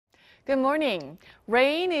Good morning.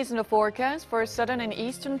 Rain is in the forecast for southern and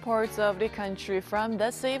eastern parts of the country from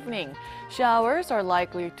this evening. Showers are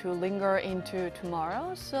likely to linger into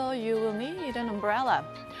tomorrow, so you will need an umbrella.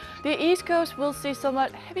 The East Coast will see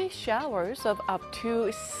somewhat heavy showers of up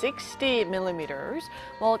to 60 millimeters,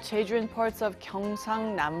 while Jeju and parts of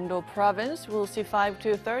Gyeongsangnam-do Province will see 5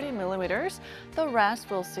 to 30 millimeters. The rest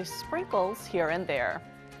will see sprinkles here and there.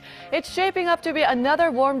 It's shaping up to be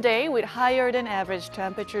another warm day with higher than average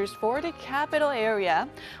temperatures for the capital area,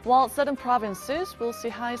 while southern provinces will see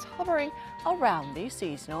highs hovering around the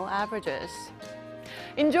seasonal averages.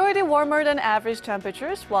 Enjoy the warmer than average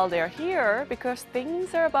temperatures while they're here because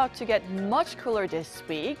things are about to get much cooler this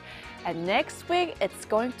week, and next week it's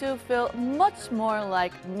going to feel much more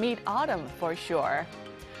like mid-autumn for sure.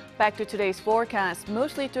 Back to today's forecast,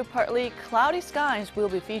 mostly to partly cloudy skies will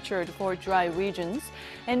be featured for dry regions,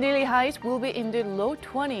 and daily highs will be in the low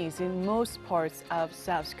 20s in most parts of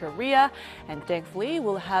South Korea, and thankfully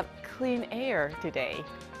we'll have clean air today.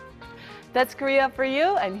 That's Korea for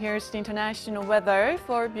you, and here's the international weather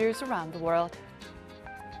for viewers around the world.